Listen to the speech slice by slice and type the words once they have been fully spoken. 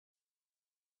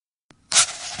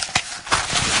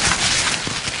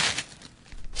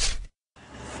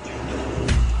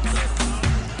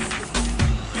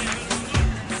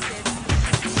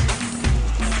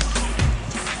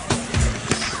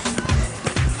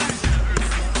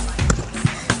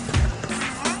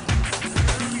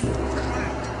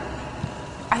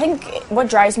think what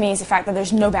drives me is the fact that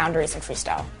there's no boundaries in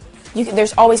freestyle.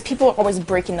 People are always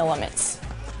breaking the limits.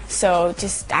 So I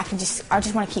just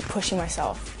want to keep pushing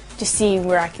myself, just see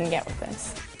where I can get with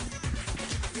this.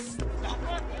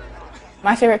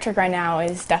 My favorite trick right now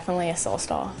is definitely a soul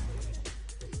stall.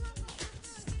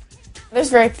 There's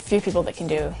very few people that can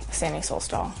do a standing soul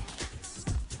stall.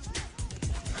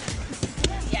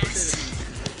 Yes.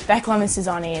 Back lemon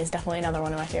Suzanne is definitely another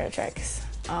one of my favorite tricks.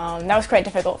 That was quite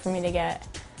difficult for me to get.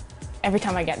 Every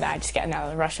time I get that, I just get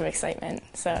another rush of excitement,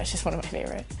 so it's just one of my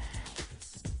favorite.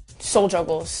 Soul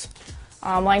juggles.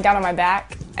 Lying down on my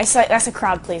back, that's a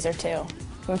crowd pleaser too.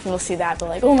 When people see that, they're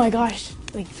like, oh my gosh,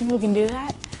 like people can do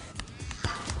that?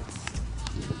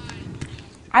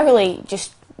 I really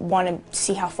just want to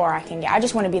see how far I can get. I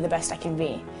just want to be the best I can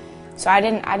be. So I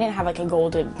didn't have like a goal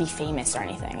to be famous or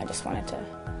anything. I just wanted to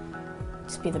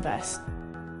just be the best.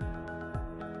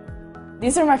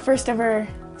 These are my first ever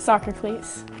soccer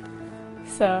cleats.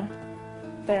 So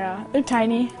they're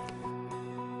tiny.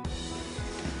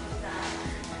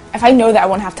 If I know that I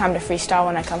won't have time to freestyle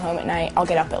when I come home at night, I'll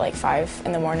get up at like 5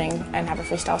 in the morning and have a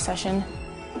freestyle session.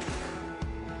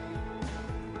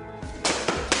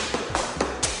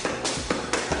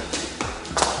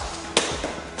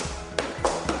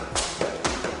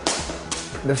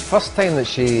 The first time that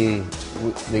she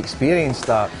experienced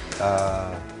that,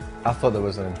 I thought there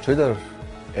was an intruder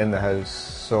in the house.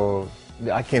 So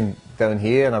I came down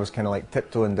here and I was kind of like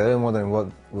tiptoeing down, wondering what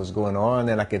was going on, and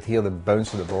then I could hear the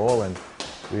bounce of the ball and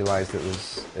realised it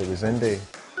was Indi.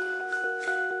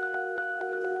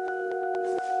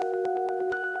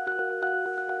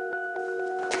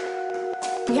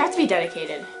 You have to be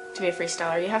dedicated to be a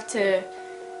freestyler. You have to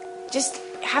just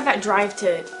have that drive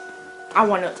to, I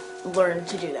want to learn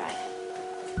to do that.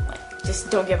 Like, just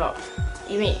don't give up.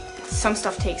 Even some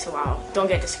stuff takes a while. Don't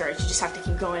get discouraged. You just have to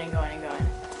keep going and going and going.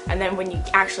 And then when you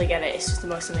actually get it, it's just the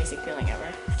most amazing feeling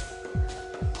ever.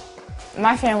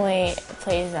 My family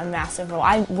plays a massive role.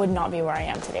 I would not be where I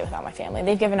am today without my family.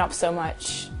 They've given up so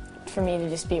much for me to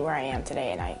just be where I am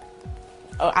today, and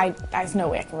there's no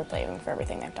way I can repay them for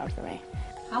everything they've done for me.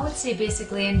 I would say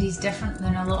basically Indi's different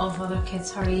than a lot of other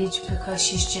kids her age because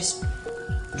she's just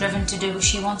driven to do what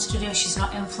she wants to do. She's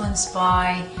not influenced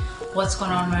by what's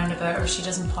going on around about her. She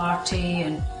doesn't party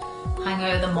and hang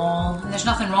out at the mall, and there's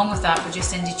nothing wrong with that, but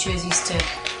just Indi chooses to,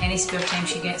 any spare time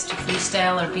she gets, to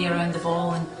freestyle or be around the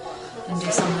ball and do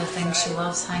some of the things she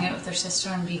loves, hang out with her sister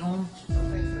and be home.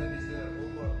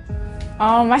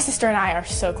 My sister and I are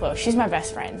so close. She's my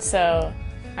best friend, so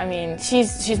I mean,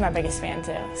 she's my biggest fan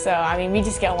too. So I mean, we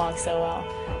just get along so well.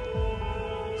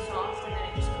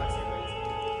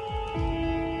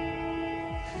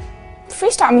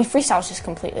 Freestyle is just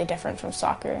completely different from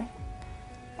soccer.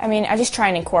 I mean, I just try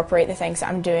and incorporate the things that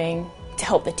I'm doing to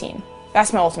help the team.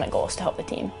 That's my ultimate goal, is to help the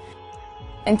team.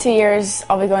 In 2 years,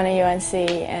 I'll be going to UNC,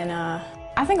 and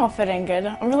I think I'll fit in good.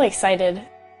 I'm really excited.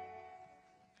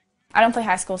 I don't play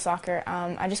high school soccer.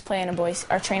 I just play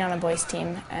train on a boys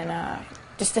team, and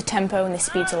just the tempo and the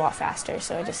speed's a lot faster,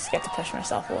 so I just get to push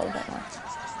myself a little bit more.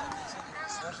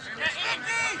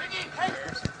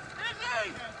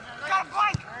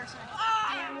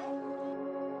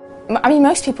 I mean,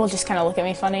 most people just kind of look at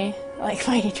me funny, like if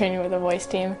I training with a boys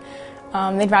team.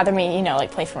 They'd rather me,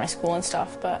 like play for my school and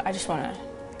stuff, but I just want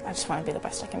to be the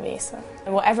best I can be. So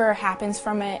whatever happens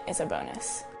from it is a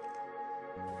bonus.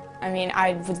 I mean,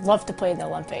 I would love to play in the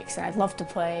Olympics, and I'd love to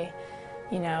play,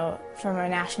 for my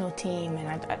national team,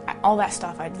 and all that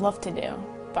stuff I'd love to do.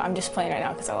 But I'm just playing right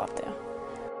now because I love to.